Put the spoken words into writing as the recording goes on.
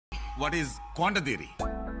What is quantum theory?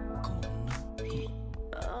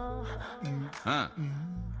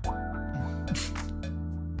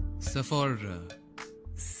 So for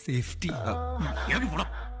safety.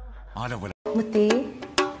 മുത്തേ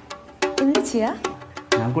എന്ത് ചെയ്യാ?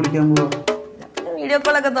 ഞാൻ കുളിക്കാൻ പോവാ. വീഡിയോ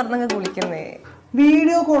കോളൊക്കെ തുറന്നങ്ങ് കുളിക്കുന്നേ.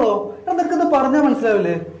 വീഡിയോ കോളോ? എന്തൊക്കെ പറഞ്ഞാൽ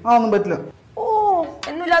മനസ്സിലാവില്ലേ? ഒന്നും പറ്റില്ല. ഓ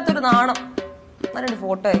എന്നില്ലാത്തൊരു നാണം. നല്ല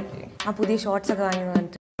ഫോട്ടോ അയക്കേ. ആ പുതിയ ഷോർട്സ് ഒക്കെ വാങ്ങി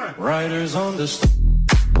വന്നിട്ട്.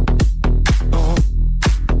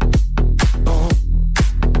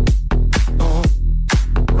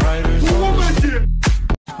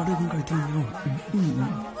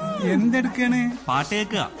 എന്തെടുക്കാണ്? പാട്ട്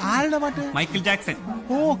കേൾക്കുക. ആരുടെ പാട്ട്? Michael Jackson.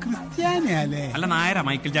 ഓ ക്രിസ്ത്യാനിയല്ലേ? അല്ല നായരാ,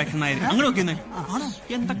 മൈക്കിൾ ജാക്സൺ നായർ. അങ്ങനെ നോക്കിയെന്ന്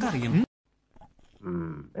എന്തൊക്കെ അറിയാം.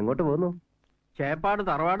 എങ്ങോട്ട് പോകുന്നു? ചേപ്പാട്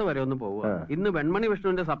തറവാട് വരെ ഒന്ന് പോവുക. ഇന്ന് വെൺമണി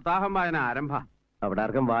വിഷ്ണുവിന്റെ സപ്താഹം വായന ആരംഭ. അവിടെ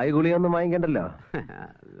ആർക്കും വായു ഗുളിയൊന്നും വാങ്ങിക്കണ്ടല്ലോ.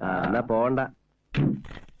 എന്നാ പോണ്ട.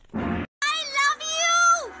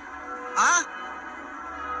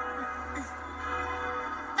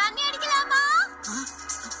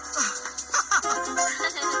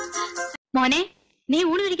 മോനെ, നീ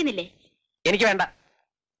ഊണ് കഴിക്കുന്നില്ലേ? എനിക്ക് വേണ്ട.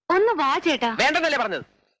 ഒന്ന് വാ ചേട്ടാ. വേണ്ടെന്നല്ലേ പറഞ്ഞത്?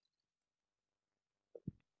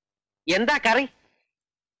 എന്താ കറി?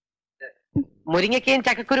 മുരിങ്ങക്കയും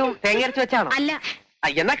ചക്കക്കുരുവും തേങ്ങ അരച്ച് വെച്ചാണോ? അല്ല.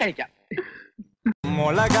 എന്നാ കഴിക്കാം.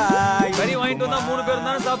 கறி வாங்கிட்டு வந்தா 3 பேர்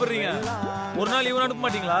தானே சாப்பிடுறீங்க. ஒரு நாள் இவன் அனுப்ப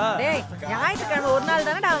மாட்டீங்களா? டேய் ஞாயிற்றுக்கிழமை ஒரு நாள்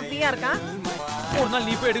தானே நான் ஃப்ரீயா இருக்கேன். ஒரு நாள்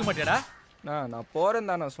நீ போய் எடுக்க மாட்டியாடா? நான் போறேன்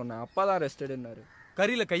தானே சொன்னேன். அப்பா தான் ரெஸ்ட் எடுன்னாரு.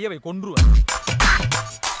 கறியில கைய வை கொன்றுவேன்.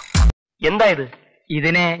 എന്താ ഇത്?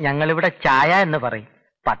 ഇതിനെ ഞങ്ങളിവിടെ ചായ എന്ന് പറയും.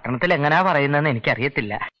 പട്ടണത്തിൽ എങ്ങനാ പറയുന്നതെന്ന്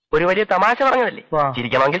എനിക്കറിയത്തില്ല. ഒരു വലിയ തമാശ പറഞ്ഞതല്ലേ?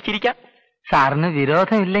 ചിരിക്കണമെങ്കിൽ ചിരിക്കാം. സാറിന്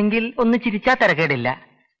വിരോധമില്ലെങ്കിൽ ഒന്ന് ചിരിച്ചാ തിരക്കേടില്ല.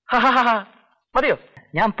 മതിയോ?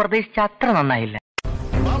 ഞാൻ പ്രതീക്ഷിച്ച അത്ര നന്നായില്ല.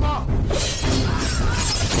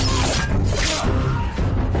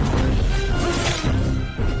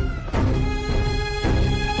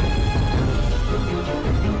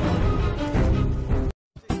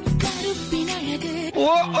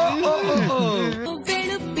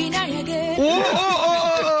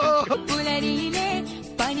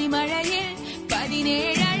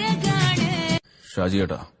 ഷാജി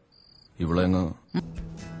ഏട്ടാ, ഇവളെങ്ങ്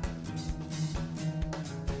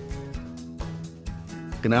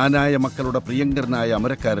ജ്ഞാനായ മക്കളുടെ പ്രിയങ്കരനായ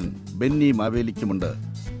അമരക്കാരൻ Benny മാവേലിക്കുമുണ്ട്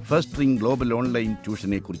first ring global online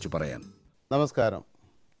ട്യൂഷനെ കുറിച്ച് പറയാൻ. നമസ്കാരം.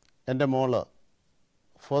 എൻ്റെ മോള്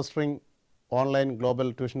first ring online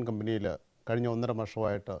global tuition കമ്പനിയിൽ കഴിഞ്ഞ 1.5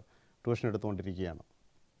 വർഷമായിട്ട് ട്യൂഷൻ എടുത്തുകൊണ്ടിരിക്കുകയാണ്.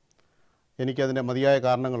 എനിക്കതിൻ്റെ മതിയായ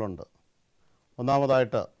കാരണങ്ങളുണ്ട്.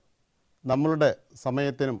 ഒന്നാമതായിട്ട് നമ്മളുടെ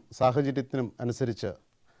സമയത്തിനും സാഹചര്യത്തിനും അനുസരിച്ച്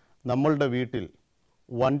നമ്മളുടെ വീട്ടിൽ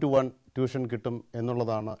 1-to-1 ട്യൂഷൻ കിട്ടും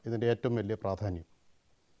എന്നുള്ളതാണ് ഇതിൻ്റെ ഏറ്റവും വലിയ പ്രാധാന്യം.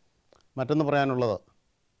 മറ്റൊന്ന് പറയാനുള്ളത്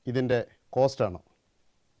ഇതിൻ്റെ കോസ്റ്റാണ്.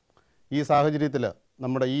 ഈ സാഹചര്യത്തിൽ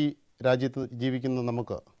നമ്മുടെ ഈ രാജ്യത്ത് ജീവിക്കുന്ന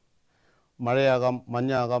നമുക്ക് മഴയാകാം,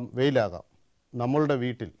 മഞ്ഞാകാം, വെയിലാകാം, നമ്മളുടെ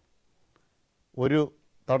വീട്ടിൽ ഒരു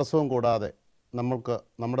തടസ്സവും കൂടാതെ നമ്മൾക്ക്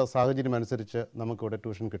നമ്മുടെ സാഹചര്യം അനുസരിച്ച് നമുക്കിവിടെ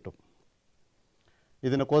ട്യൂഷൻ കിട്ടും.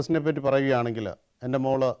 ഇതിൻ്റെ കോസ്റ്റിനെ പറ്റി പറയുകയാണെങ്കിൽ എൻ്റെ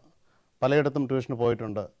മോള് പലയിടത്തും ട്യൂഷന്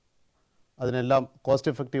പോയിട്ടുണ്ട്. അതിനെല്ലാം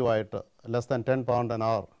കോസ്റ്റ് എഫക്റ്റീവായിട്ട് less than £10 an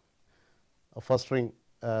hour first ring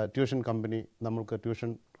tuition company നമ്മൾക്ക് ട്യൂഷൻ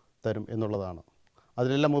തരും എന്നുള്ളതാണ്.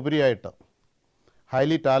 അതിലെല്ലാം ഉപരിയായിട്ട്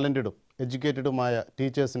ഹൈലി ടാലൻറ്റഡും എഡ്യൂക്കേറ്റഡുമായ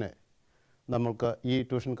ടീച്ചേഴ്സിനെ നമുക്ക് ഈ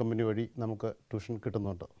ട്യൂഷൻ കമ്പനി വഴി നമുക്ക് ട്യൂഷൻ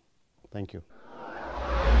കിട്ടുന്നുണ്ട്. Thank you.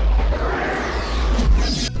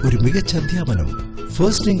 ഒരു മികച്ച അധ്യാപനം.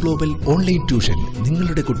 First ring global online tuition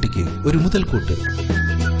നിങ്ങളുടെ കുട്ടിക്ക് ഒരു മുതൽക്കൂട്ട്.